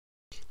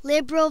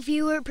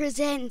LiberalViewer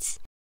presents.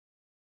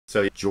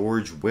 So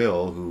George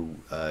Will, who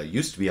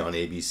used to be on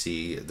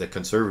ABC, the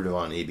conservative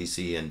on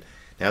ABC, and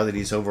now that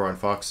he's over on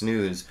Fox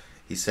News,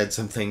 he said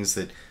some things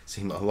that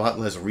seem a lot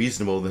less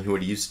reasonable than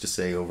what he used to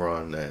say over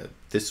on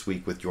This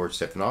Week with George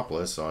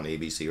Stephanopoulos on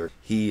ABC.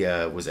 He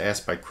was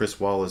asked by Chris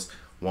Wallace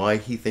why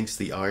he thinks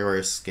the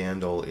IRS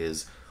scandal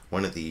is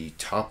one of the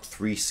top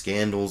 3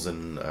 scandals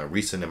in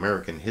recent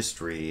American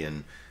history,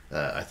 and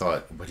I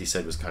thought what he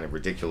said was kind of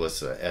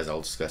ridiculous, as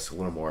I'll discuss a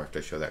little more after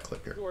I show that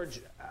clip here.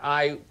 George,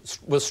 I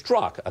was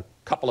struck a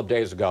couple of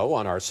days ago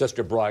on our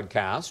sister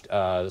broadcast,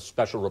 a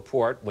special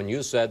report, when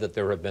you said that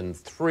there have been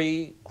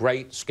 3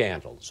 great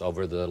scandals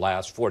over the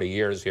last 40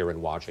 years here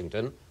in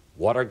Washington: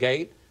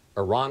 Watergate,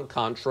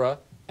 Iran-Contra,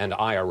 and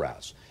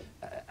IRS.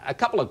 A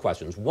couple of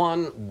questions.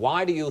 One,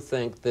 why do you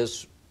think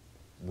this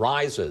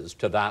rises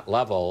to that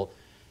level,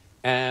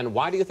 and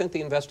why do you think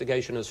the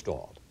investigation has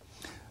stalled?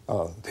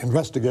 The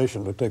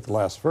investigation, to take the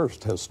last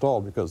first, has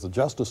stalled because the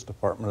Justice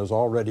Department has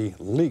already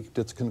leaked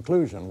its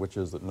conclusion, which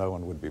is that no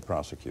one would be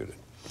prosecuted.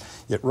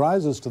 It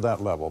rises to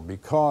that level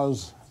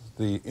because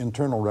the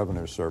Internal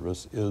Revenue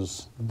Service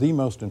is the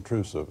most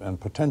intrusive and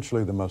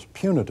potentially the most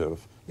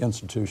punitive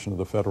institution of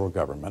the federal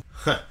government.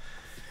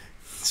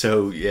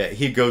 So, yeah,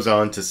 he goes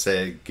on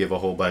to give a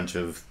whole bunch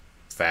of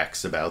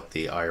facts about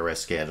the IRS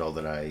scandal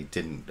that I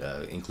didn't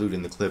include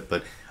in the clip,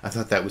 but I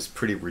thought that was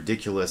pretty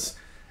ridiculous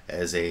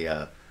as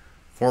a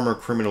former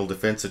criminal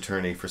defense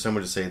attorney for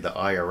someone to say the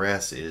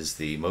IRS is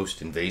the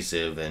most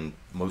invasive and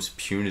most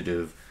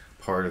punitive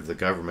part of the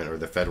government or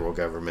the federal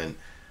government.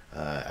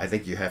 I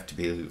think you have to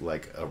be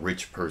like a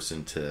rich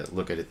person to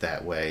look at it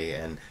that way.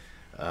 And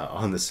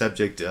on the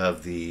subject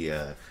of the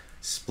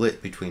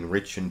split between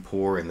rich and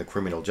poor in the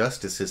criminal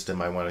justice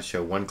system, I want to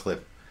show one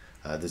clip.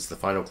 This is the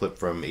final clip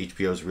from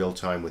HBO's Real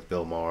Time with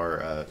Bill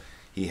Maher.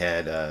 He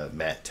had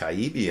Matt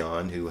Taibbi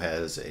on, who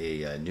has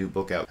a new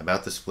book out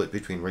about the split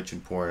between rich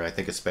and poor, and I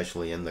think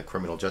especially in the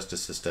criminal justice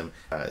system.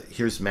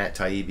 Here's Matt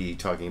Taibbi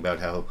talking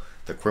about how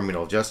the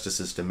criminal justice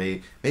system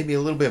may be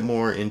a little bit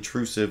more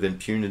intrusive and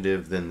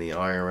punitive than the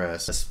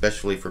IRS,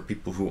 especially for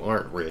people who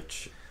aren't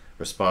rich,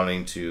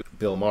 responding to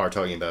Bill Maher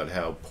talking about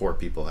how poor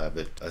people have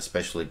it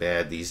especially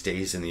bad these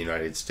days in the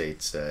United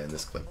States in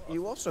this clip.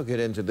 You also get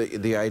into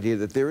the idea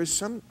that there is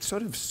some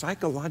sort of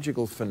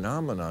psychological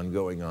phenomenon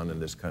going on in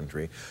this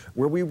country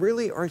where we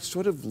really are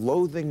sort of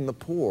loathing the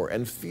poor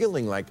and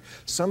feeling like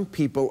some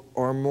people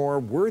are more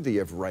worthy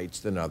of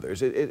rights than others,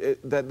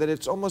 that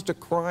it's almost a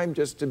crime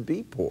just to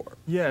be poor.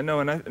 Yeah,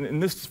 no,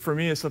 and this for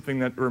me is something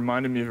that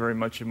reminded me very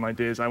much of my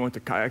days. I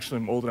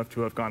actually am old enough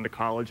to have gone to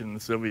college in the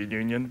Soviet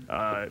Union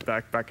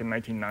back in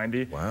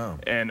 1990. Wow.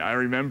 And I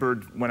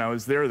remembered when I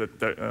was there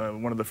that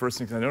one of the first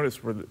things I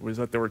noticed was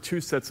that there were 2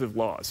 sets of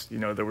laws. You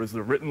know, there was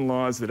the written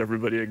laws that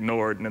everybody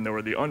ignored, and then there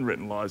were the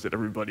unwritten laws that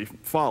everybody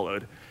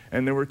followed.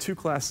 And there were 2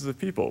 classes of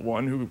people.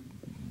 One who,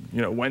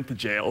 you know, went to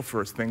jail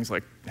for things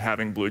like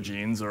having blue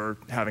jeans or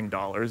having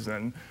dollars,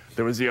 and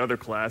there was the other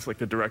class, like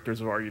the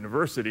directors of our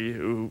university,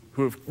 who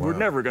were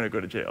never going to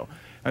go to jail.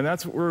 And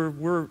that's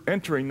we're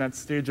entering that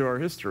stage of our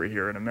history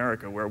here in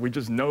America, where we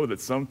just know that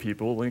some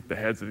people, like the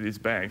heads of these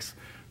banks,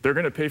 they're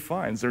going to pay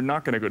fines. They're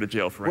not going to go to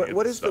jail for any of this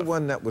What is stuff. the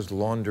one that was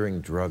laundering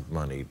drug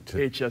money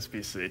to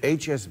HSBC.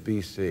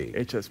 HSBC.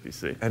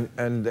 HSBC.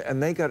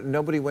 And they got,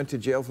 nobody went to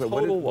jail for that.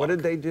 What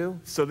did they do?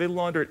 So they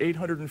laundered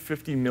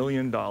 $850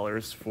 million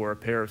for a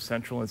pair of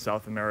Central and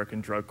South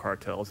American drug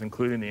cartels,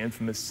 including the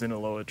infamous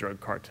Sinaloa drug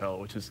cartel,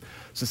 which is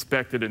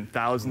suspected in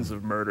thousands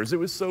of murders. It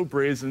was so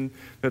brazen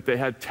that they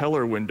had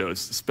teller windows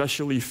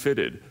specially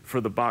fitted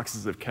for the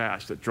boxes of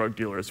cash that drug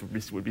dealers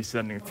would be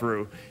sending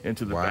through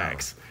into the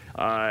banks.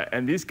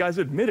 And these guys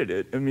admitted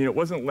it. I mean, it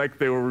wasn't like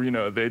they were, you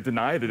know, they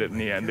denied it in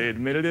the end. They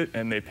admitted it,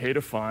 and they paid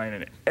a fine,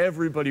 and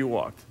everybody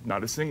walked.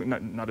 Not a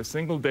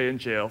single day in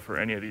jail for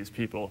any of these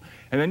people.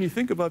 And then you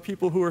think about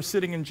people who are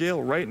sitting in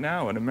jail right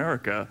now in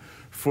America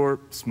for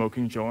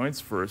smoking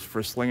joints, for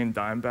slinging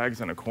dime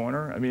bags on a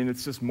corner. I mean,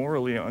 it's just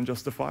morally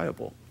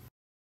unjustifiable.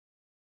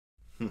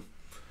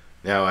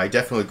 Now, I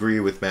definitely agree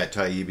with Matt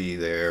Taibbi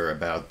there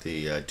about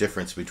the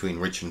difference between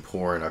rich and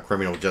poor in our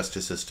criminal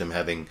justice system,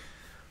 having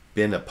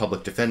been a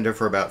public defender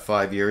for about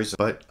 5 years,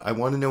 but I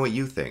want to know what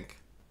you think.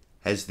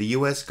 Has the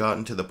U.S.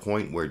 gotten to the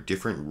point where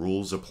different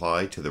rules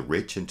apply to the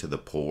rich and to the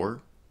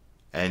poor?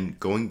 And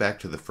going back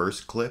to the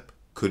first clip,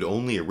 could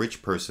only a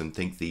rich person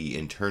think the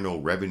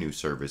Internal Revenue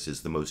Service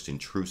is the most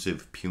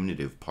intrusive,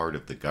 punitive part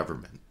of the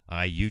government?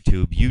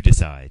 YouTube, you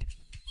decide.